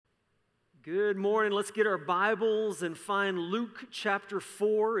Good morning. Let's get our Bibles and find Luke chapter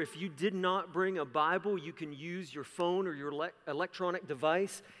 4. If you did not bring a Bible, you can use your phone or your electronic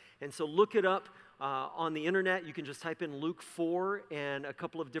device. And so look it up on the internet. You can just type in Luke 4 and a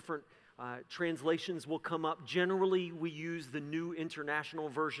couple of different translations will come up. Generally, we use the New International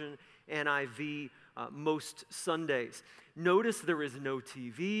Version, NIV, most Sundays. Notice there is no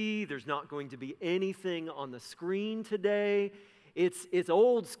TV. There's not going to be anything on the screen today. It's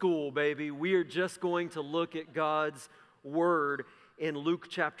old school, baby. We are just going to look at God's Word in Luke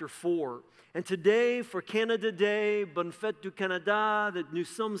chapter 4. And today, for Canada Day, Bonne Fête du Canada, that nous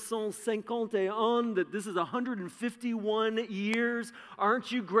sommes 151, that this is 151 years.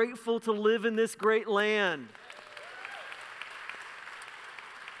 Aren't you grateful to live in this great land?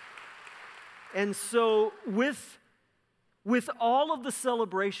 And so with all of the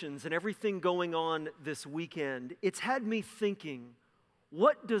celebrations and everything going on this weekend, it's had me thinking,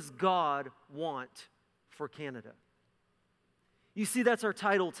 what does God want for Canada? You see, that's our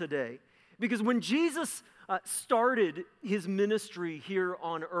title today. Because when Jesus started his ministry here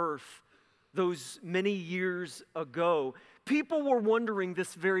on earth those many years ago, people were wondering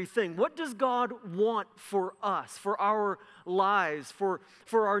this very thing. What does God want for us, for our lives, for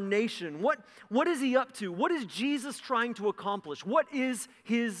our nation? What is he up to? What is Jesus trying to accomplish? What is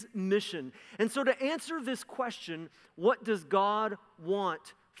his mission? And so to answer this question, what does God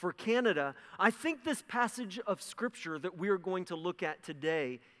want for Canada? I think this passage of Scripture that we are going to look at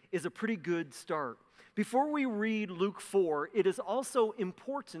today is a pretty good start. Before we read Luke 4, it is also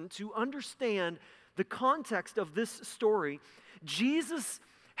important to understand the context of this story. Jesus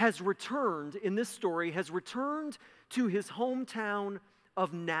has returned, in this story, has returned to his hometown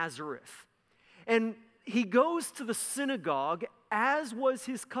of Nazareth. And he goes to the synagogue as was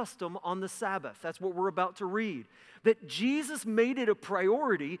his custom on the Sabbath. That's what we're about to read. That Jesus made it a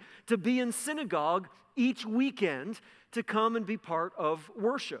priority to be in synagogue each weekend to come and be part of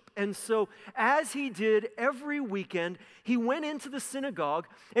worship. And so as he did every weekend, he went into the synagogue,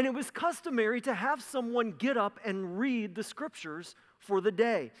 and it was customary to have someone get up and read the scriptures for the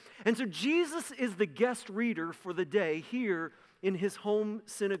day. And so Jesus is the guest reader for the day here in his home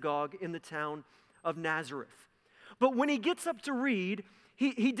synagogue in the town of Nazareth. But when he gets up to read,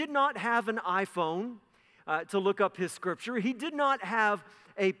 he did not have an iPhone to look up his scripture. He did not have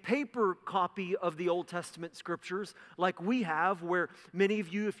a paper copy of the Old Testament scriptures like we have, where many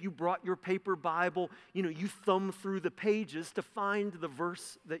of you, if you brought your paper Bible, you thumb through the pages to find the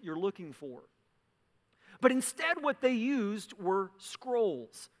verse that you're looking for. But instead, what they used were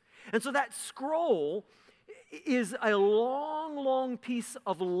scrolls. And so that scroll is a long, long piece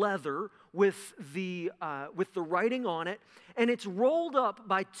of leather with the writing on it, and it's rolled up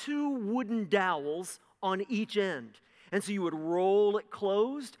by two wooden dowels on each end. And so you would roll it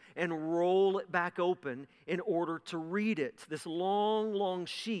closed and roll it back open in order to read it. This long, long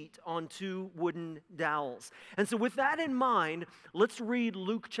sheet on two wooden dowels. And so with that in mind, let's read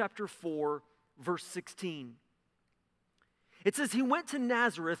Luke chapter 4, verse 16. It says, "He went to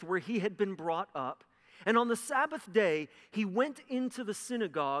Nazareth where he had been brought up, and on the Sabbath day he went into the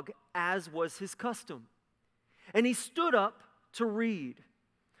synagogue as was his custom. And he stood up to read.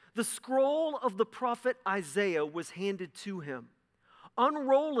 The scroll of the prophet Isaiah was handed to him.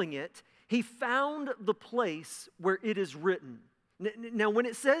 Unrolling it, he found the place where it is written." Now, when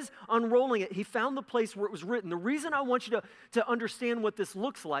it says unrolling it, he found the place where it was written. The reason I want you to understand what this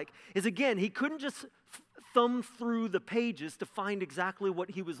looks like is, again, he couldn't just thumb through the pages to find exactly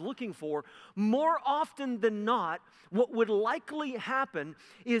what he was looking for. More often than not, what would likely happen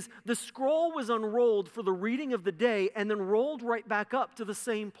is the scroll was unrolled for the reading of the day and then rolled right back up to the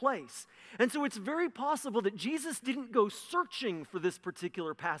same place. And so it's very possible that Jesus didn't go searching for this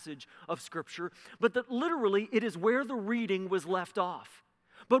particular passage of Scripture, but that literally it is where the reading was left off.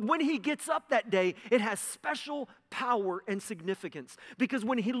 But when he gets up that day, it has special power and significance. Because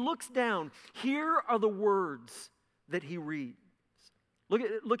when he looks down, here are the words that he reads.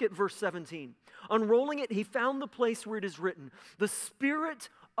 Look at verse 17. Unrolling it, he found the place where it is written, "The Spirit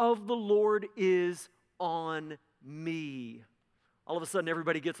of the Lord is on me." All of a sudden,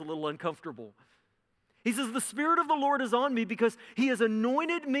 everybody gets a little uncomfortable. He says, "The Spirit of the Lord is on me because he has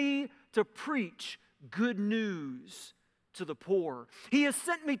anointed me to preach good news to the poor. He has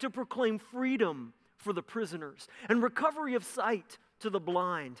sent me to proclaim freedom for the prisoners and recovery of sight to the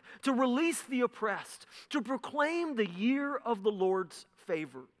blind, to release the oppressed, to proclaim the year of the Lord's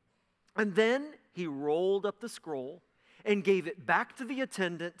favor." And then he rolled up the scroll and gave it back to the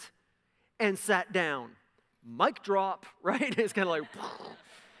attendant and sat down. Mic drop, right? It's kind of like,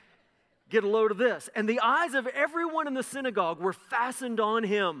 get a load of this. And the eyes of everyone in the synagogue were fastened on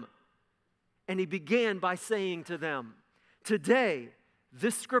him. And he began by saying to them, "Today,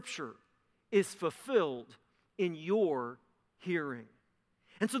 this scripture is fulfilled in your hearing."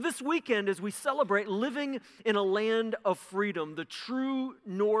 And so this weekend, as we celebrate living in a land of freedom, the true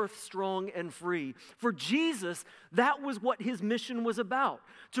north, strong and free, for Jesus, that was what his mission was about,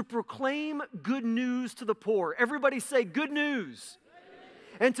 to proclaim good news to the poor. Everybody say, good news.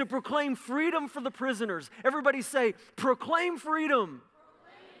 And to proclaim freedom for the prisoners. Everybody say, proclaim freedom.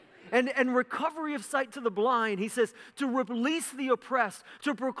 And recovery of sight to the blind. He says, to release the oppressed,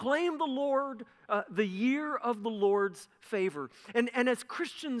 to proclaim the Lord, the year of the Lord's favor. And as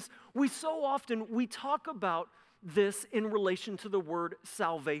Christians, we so often, we talk about this in relation to the word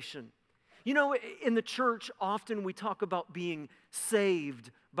salvation. You know, in the church, often we talk about being saved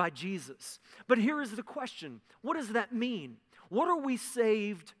by Jesus. But here is the question. What does that mean? What are we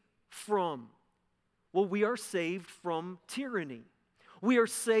saved from? Well, we are saved from tyranny. We are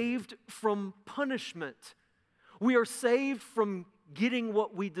saved from punishment. We are saved from getting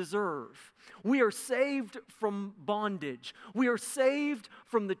what we deserve. We are saved from bondage. We are saved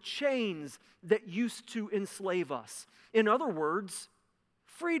from the chains that used to enslave us. In other words,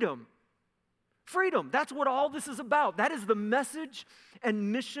 freedom. Freedom. That's what all this is about. That is the message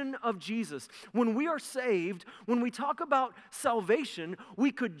and mission of Jesus. When we are saved, when we talk about salvation,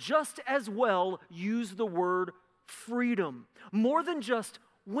 we could just as well use the word freedom. More than just,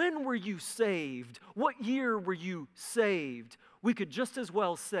 when were you saved? What year were you saved? We could just as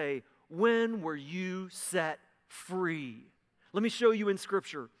well say, when were you set free? Let me show you in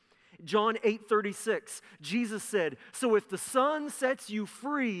Scripture. John 8:36, Jesus said, "So if the Son sets you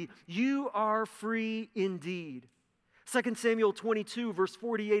free, you are free indeed." 2 Samuel 22, verse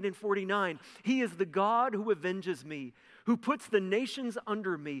 48 and 49, "He is the God who avenges me, who puts the nations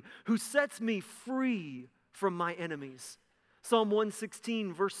under me, who sets me free from my enemies." Psalm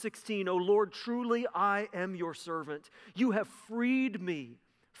 116, verse 16, "O Lord, truly I am your servant. You have freed me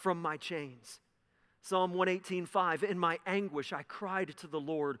from my chains." Psalm 118:5, "In my anguish I cried to the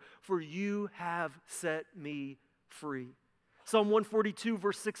Lord, for you have set me free." Psalm 142,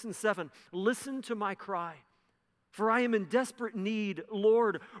 verse 6 and 7, "Listen to my cry, for I am in desperate need.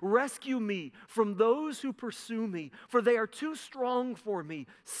 Lord, rescue me from those who pursue me, for they are too strong for me.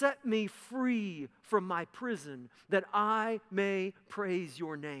 Set me free from my prison, that I may praise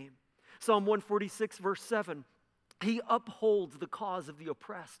your name." Psalm 146, verse 7, "He upholds the cause of the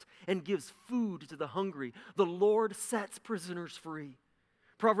oppressed and gives food to the hungry. The Lord sets prisoners free."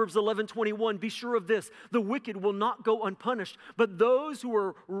 Proverbs 11:21, "Be sure of this, the wicked will not go unpunished, but those who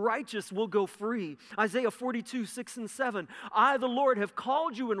are righteous will go free." Isaiah 42, 6 and 7, "I, the Lord, have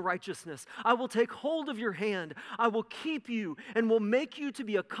called you in righteousness. I will take hold of your hand. I will keep you and will make you to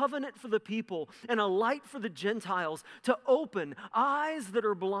be a covenant for the people and a light for the Gentiles, to open eyes that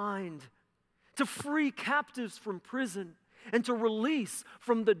are blind, to free captives from prison, and to release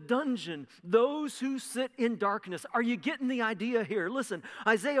from the dungeon those who sit in darkness." Are you getting the idea here? Listen,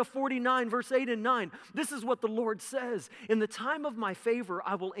 Isaiah 49, verse 8 and 9, this is what the Lord says, "In the time of my favor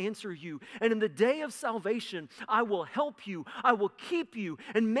I will answer you, and in the day of salvation I will help you. I will keep you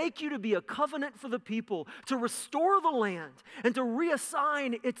and make you to be a covenant for the people, to restore the land and to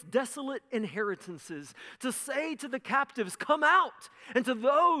reassign its desolate inheritances, to say to the captives, 'Come out,' and to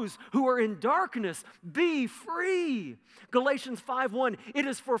those who are in darkness, 'Be free.'" Galatians 5:1, "It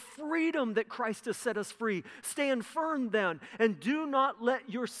is for freedom that Christ has set us free. Stand firm then, and do not let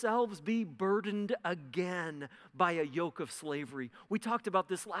yourselves be burdened again by a yoke of slavery." We talked about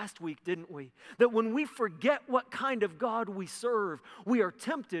this last week, didn't we? That when we forget what kind of God we serve, we are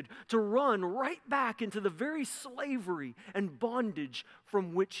tempted to run right back into the very slavery and bondage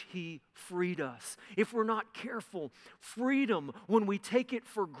from which He freed us. If we're not careful, freedom, when we take it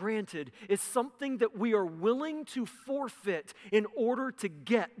for granted, is something that we are willing to forfeit in order to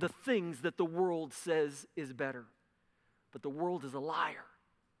get the things that the world says is better. But the world is a liar.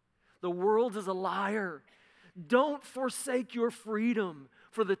 The world is a liar. Don't forsake your freedom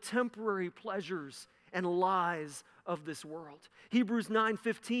for the temporary pleasures and lies of this world. Hebrews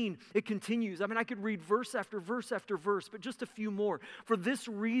 9:15, it continues. I could read verse after verse after verse, but just a few more. "For this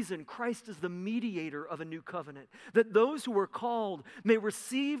reason, Christ is the mediator of a new covenant, that those who are called may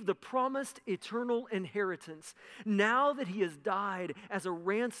receive the promised eternal inheritance, now that He has died as a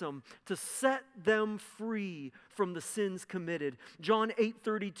ransom to set them free from the sins committed." John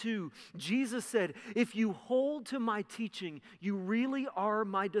 8:32, Jesus said, "If you hold to my teaching, you really are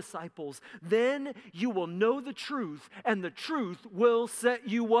my disciples. Then you will know the truth, and the truth will set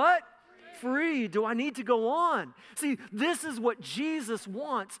you" what? Free. Do I need to go on? See, this is what Jesus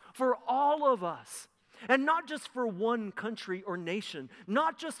wants for all of us. And not just for one country or nation,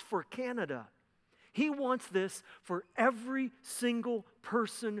 not just for Canada. He wants this for every single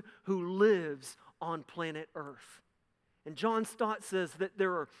person who lives on planet Earth. And John Stott says that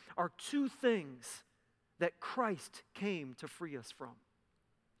there are two things that Christ came to free us from.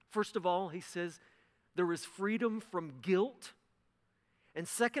 First of all, he says there is freedom from guilt. And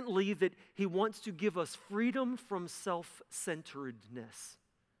secondly, that he wants to give us freedom from self-centeredness.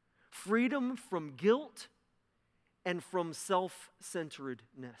 Freedom from guilt and from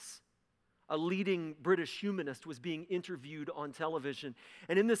self-centeredness. A leading British humanist was being interviewed on television.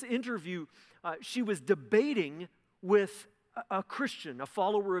 And in this interview, she was debating with a Christian, a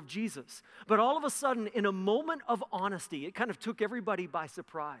follower of Jesus. But all of a sudden, in a moment of honesty, it kind of took everybody by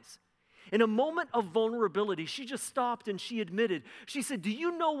surprise. In a moment of vulnerability, she just stopped and she admitted, she said, "Do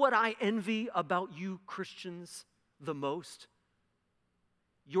you know what I envy about you Christians the most?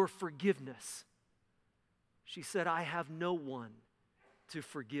 Your forgiveness." She said, "I have no one to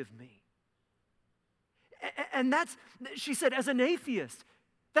forgive me." And she said, as an atheist,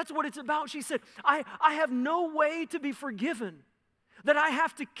 that's what it's about. She said, I have no way to be forgiven, that I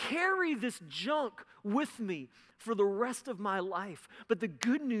have to carry this junk with me for the rest of my life. But the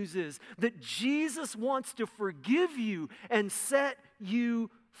good news is that Jesus wants to forgive you and set you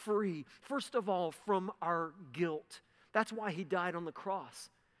free. First of all, from our guilt. That's why he died on the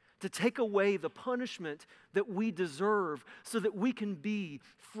cross, to take away the punishment that we deserve so that we can be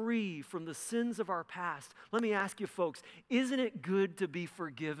free from the sins of our past. Let me ask you folks, isn't it good to be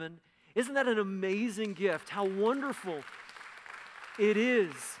forgiven? Isn't that an amazing gift? How wonderful it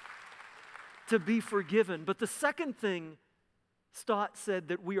is to be forgiven. But the second thing Stott said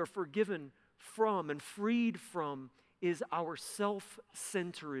that we are forgiven from and freed from is our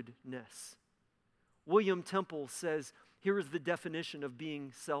self-centeredness. William Temple says, here is the definition of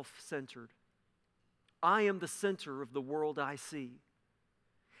being self-centered. I am the center of the world I see.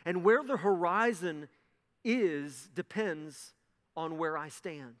 And where the horizon is depends on where I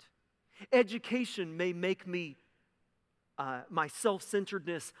stand. Education may make me my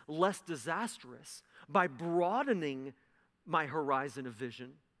self-centeredness less disastrous by broadening my horizon of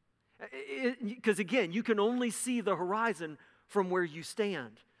vision. Because again, you can only see the horizon from where you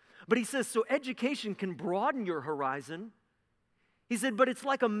stand. But he says, so education can broaden your horizon. He said, but it's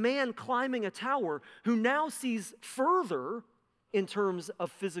like a man climbing a tower who now sees further in terms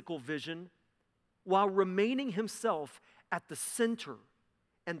of physical vision while remaining himself at the center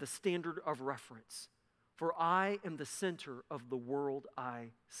and the standard of reference. For I am the center of the world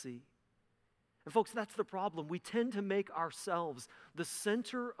I see. And folks, that's the problem. We tend to make ourselves the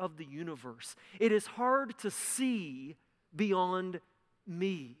center of the universe. It is hard to see beyond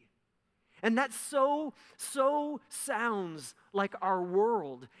me. And that so sounds like our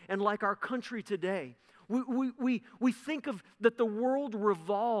world and like our country today. We think of that the world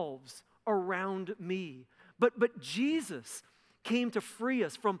revolves around me. But Jesus came to free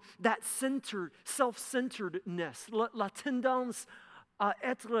us from that self-centeredness, la tendance à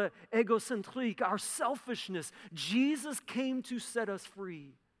être égocentrique, our selfishness. Jesus came to set us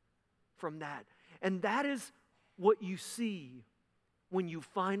free from that. And that is what you see when you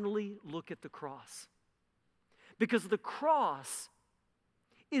finally look at the cross. Because the cross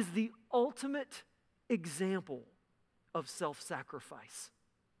is the ultimate example of self-sacrifice.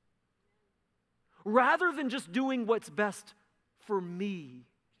 Rather than just doing what's best for me,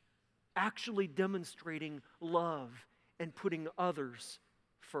 actually demonstrating love and putting others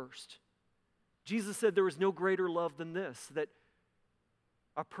first. Jesus said there is no greater love than this, that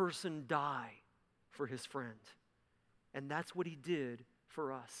a person die for his friend. And that's what he did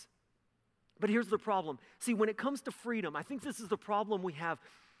for us. But here's the problem. See, when it comes to freedom, I think this is the problem we have,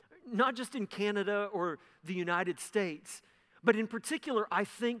 not just in Canada or the United States, but in particular, I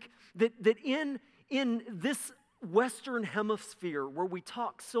think that in this Western hemisphere where we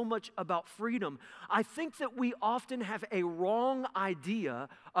talk so much about freedom, I think that we often have a wrong idea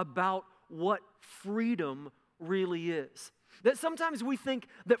about what freedom really is. That sometimes we think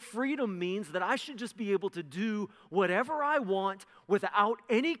that freedom means that I should just be able to do whatever I want without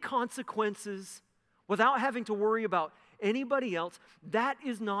any consequences, without having to worry about anybody else. That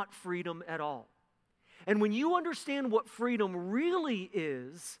is not freedom at all. And when you understand what freedom really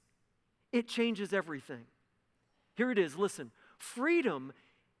is, it changes everything. Here it is, listen. Freedom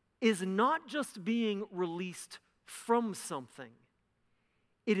is not just being released from something.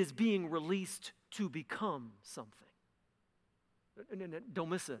 It is being released to become something. Don't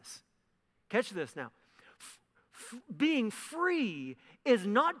miss this. Catch this now. Being free is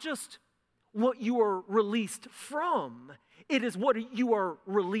not just what you are released from. It is what you are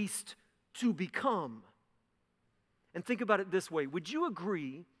released to become. And think about it this way. Would you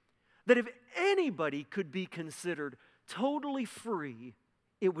agree that if anybody could be considered totally free,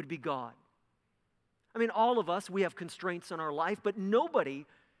 it would be God. I mean, all of us, we have constraints in our life, but nobody,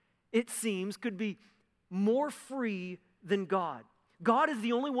 it seems, could be more free than God. God is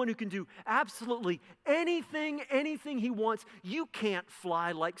the only one who can do absolutely anything He wants. You can't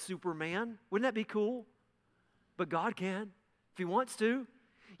fly like Superman. Wouldn't that be cool? But God can, if He wants to.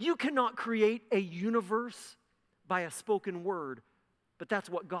 You cannot create a universe by a spoken word, but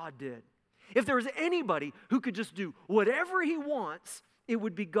that's what God did. If there was anybody who could just do whatever He wants, it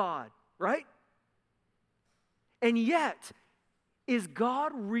would be God, right? And yet, is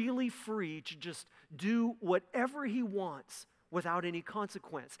God really free to just do whatever He wants without any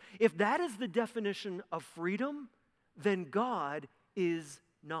consequence? If that is the definition of freedom, then God is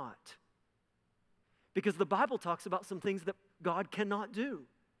not. Because the Bible talks about some things that God cannot do.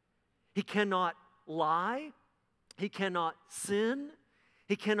 He cannot lie. He cannot sin.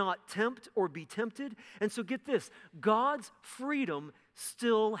 He cannot tempt or be tempted. And so get this, God's freedom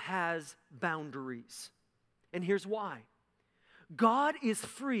still has boundaries. And here's why. God is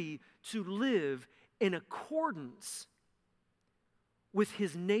free to live in accordance with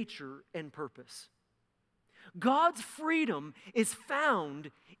His nature and purpose. God's freedom is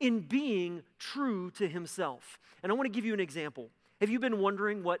found in being true to Himself. And I want to give you an example. Have you been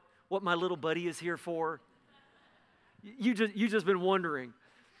wondering what my little buddy is here for? You just been wondering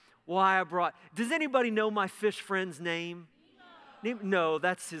why I brought. Does anybody know my fish friend's name? No,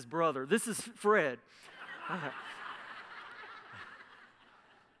 that's his brother. This is Fred.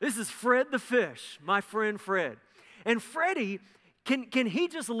 This is Fred the fish, my friend Fred. And Freddie, can he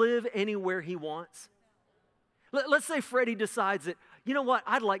just live anywhere he wants? Let's say Freddie decides that, you know what,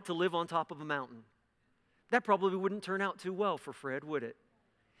 I'd like to live on top of a mountain. That probably wouldn't turn out too well for Fred, would it?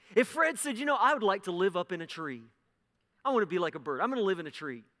 If Fred said, you know, I would like to live up in a tree. I want to be like a bird. I'm going to live in a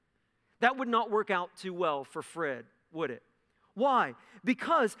tree. That would not work out too well for Fred, would it? Why?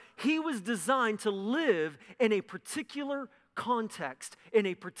 Because he was designed to live in a particular context, in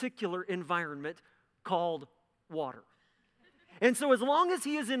a particular environment called water. And so as long as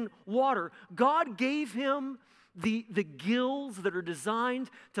he is in water, God gave him the gills that are designed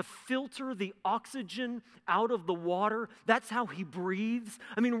to filter the oxygen out of the water. That's how he breathes.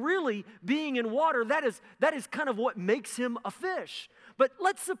 I mean, really, being in water, that is kind of what makes him a fish. But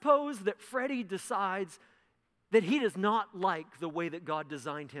let's suppose that Freddie decides that he does not like the way that God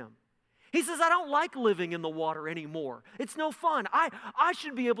designed him. He says, I don't like living in the water anymore. It's no fun. I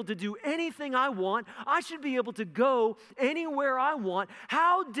should be able to do anything I want. I should be able to go anywhere I want.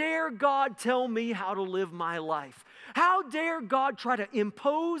 How dare God tell me how to live my life? How dare God try to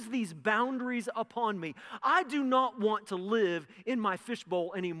impose these boundaries upon me? I do not want to live in my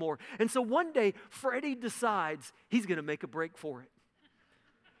fishbowl anymore. And so one day, Freddie decides he's going to make a break for it.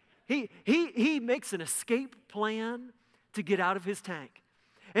 He makes an escape plan to get out of his tank.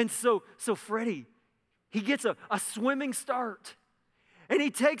 And so Freddie, he gets a swimming start. And he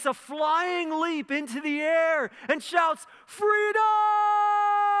takes a flying leap into the air and shouts, freedom!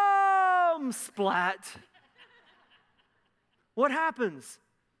 Splat. What happens?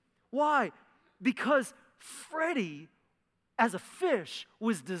 Why? Because Freddie, as a fish,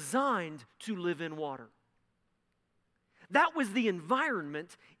 was designed to live in water. That was the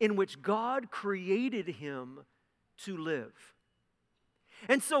environment in which God created him to live.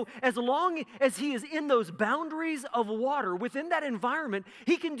 And so as long as he is in those boundaries of water, within that environment,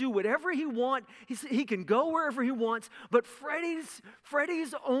 he can do whatever he wants. He can go wherever he wants. But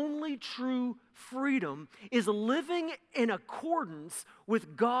Freddie's only true freedom is living in accordance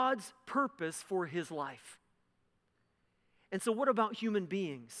with God's purpose for his life. And so what about human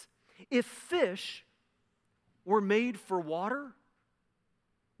beings? If fish were made for water,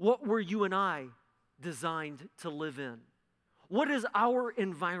 what were you and I designed to live in? What is our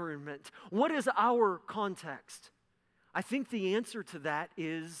environment? What is our context? I think the answer to that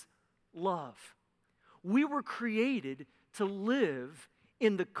is love. We were created to live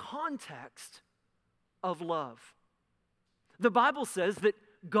in the context of love. The Bible says that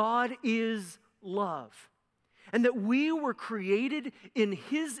God is love, and that we were created in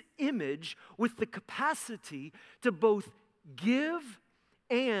His image with the capacity to both give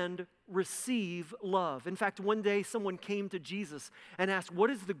and receive love. In fact, one day someone came to Jesus and asked, what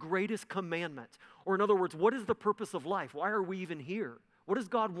is the greatest commandment? Or in other words, what is the purpose of life? Why are we even here? What does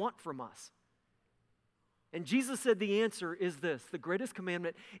God want from us? And Jesus said the answer is this: the greatest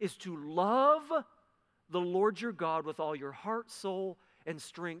commandment is to love the Lord your God with all your heart, soul, and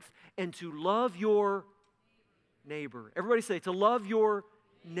strength, and to love your neighbor. Everybody say, to love your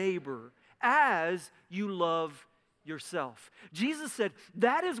neighbor as you love yourself. Jesus said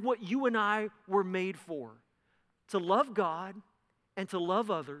that is what you and I were made for, to love God and to love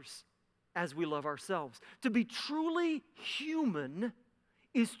others as we love ourselves. To be truly human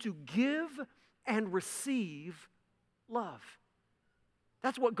is to give and receive love.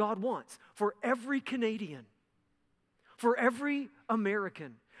 That's what God wants for every Canadian, for every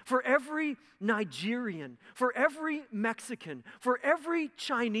American, for every Nigerian, for every Mexican, for every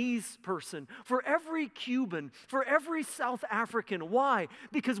Chinese person, for every Cuban, for every South African. Why?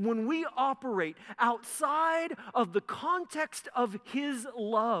 Because when we operate outside of the context of His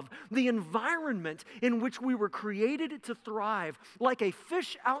love, the environment in which we were created to thrive, like a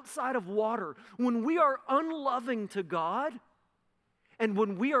fish outside of water, when we are unloving to God and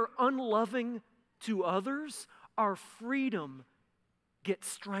when we are unloving to others, our freedom gets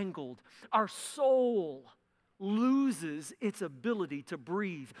strangled. Our soul loses its ability to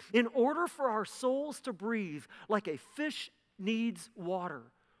breathe. In order for our souls to breathe like a fish needs water,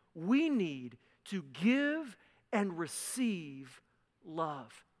 we need to give and receive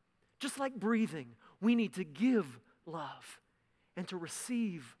love. Just like breathing, we need to give love and to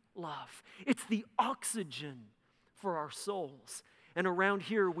receive love. It's the oxygen for our souls. And around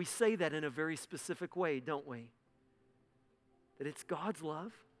here, we say that in a very specific way, don't we? That it's God's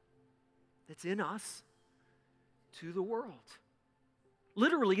love that's in us to the world.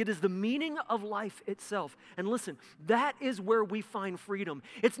 Literally, it is the meaning of life itself. And listen, that is where we find freedom.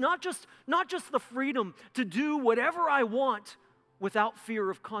 It's not just the freedom to do whatever I want without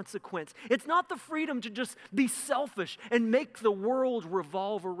fear of consequence. It's not the freedom to just be selfish and make the world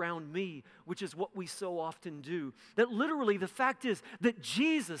revolve around me, which is what we so often do. That literally the fact is that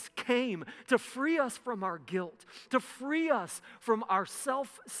Jesus came to free us from our guilt, to free us from our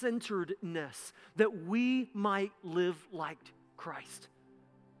self-centeredness, that we might live like Christ.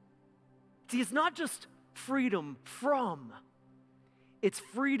 See, it's not just freedom from, it's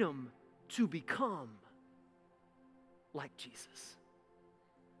freedom to become like Jesus.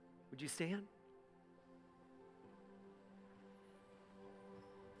 Would you stand?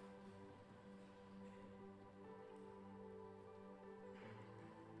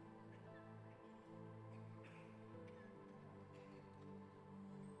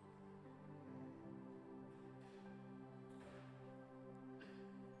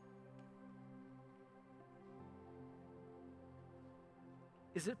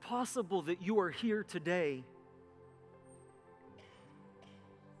 Is it possible that you are here today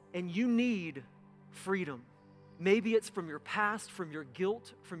and you need freedom? Maybe it's from your past, from your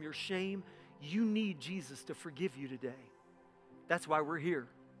guilt, from your shame. You need Jesus to forgive you today. That's why we're here.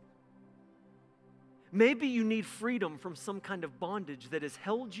 Maybe you need freedom from some kind of bondage that has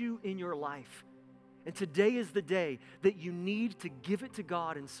held you in your life. And today is the day that you need to give it to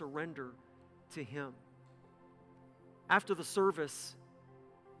God and surrender to Him. After the service,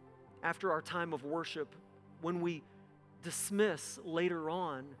 after our time of worship, when we dismiss later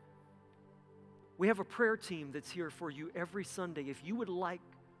on, we have a prayer team that's here for you every Sunday if you would like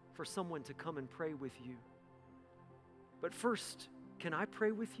for someone to come and pray with you. But first, can I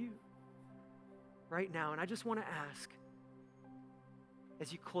pray with you right now? And I just want to ask,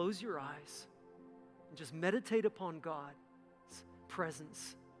 as you close your eyes and just meditate upon God's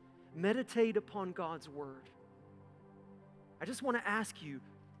presence, meditate upon God's word, I just want to ask you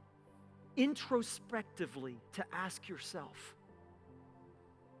introspectively to ask yourself,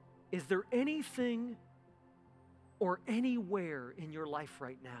 is there anything or anywhere in your life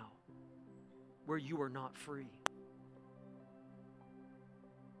right now where you are not free?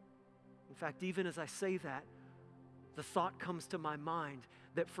 In fact, even as I say that, the thought comes to my mind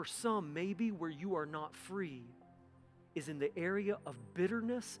that for some, maybe where you are not free is in the area of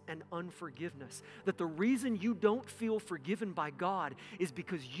bitterness and unforgiveness. That the reason you don't feel forgiven by God is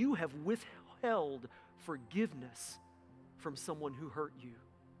because you have withheld forgiveness from someone who hurt you.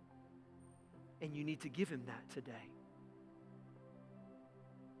 And you need to give Him that today.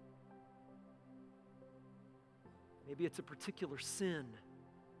 Maybe it's a particular sin.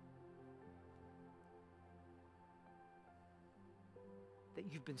 That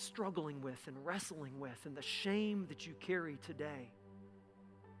you've been struggling with and wrestling with, and the shame that you carry today.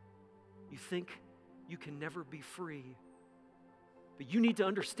 You think you can never be free. But you need to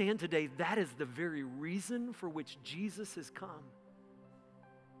understand today that is the very reason for which Jesus has come.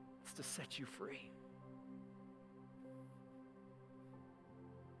 It's to set you free.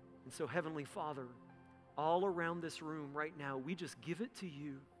 And so, Heavenly Father, all around this room right now, we just give it to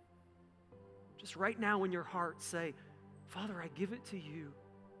you. Just right now in your heart, say, Father, I give it to you.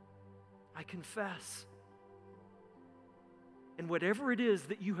 I confess. And whatever it is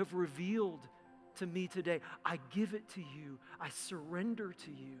that you have revealed to me today, I give it to you. I surrender to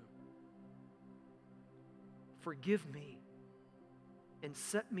you. Forgive me and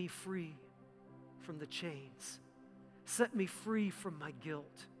set me free from the chains. Set me free from my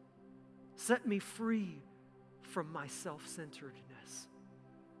guilt. Set me free from my self-centeredness.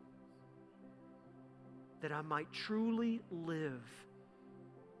 That I might truly live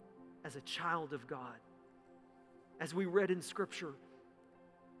as a child of God. As we read in Scripture,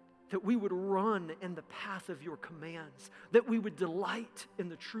 that we would run in the path of your commands, that we would delight in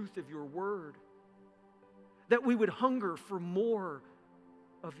the truth of your word, that we would hunger for more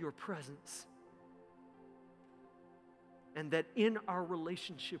of your presence, and that in our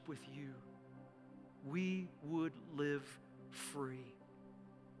relationship with you, we would live free.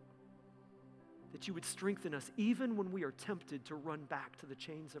 That you would strengthen us even when we are tempted to run back to the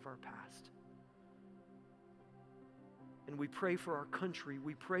chains of our past. And we pray for our country.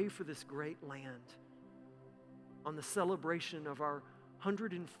 We pray for this great land on the celebration of our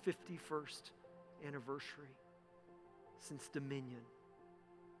 151st anniversary since Dominion.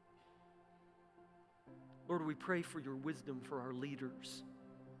 Lord, we pray for your wisdom for our leaders.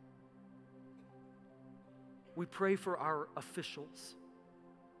 We pray for our officials.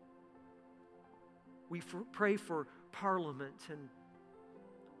 We pray for Parliament and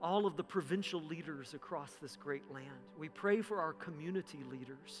all of the provincial leaders across this great land. We pray for our community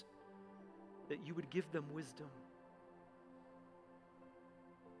leaders, that you would give them wisdom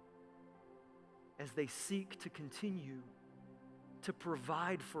as they seek to continue to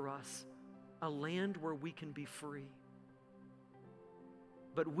provide for us a land where we can be free.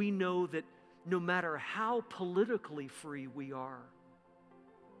 But we know that no matter how politically free we are,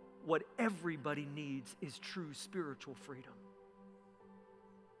 what everybody needs is true spiritual freedom.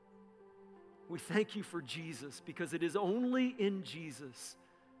 We thank you for Jesus, because it is only in Jesus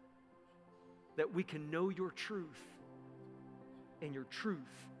that we can know your truth, and your truth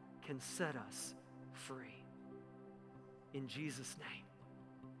can set us free. In Jesus' name.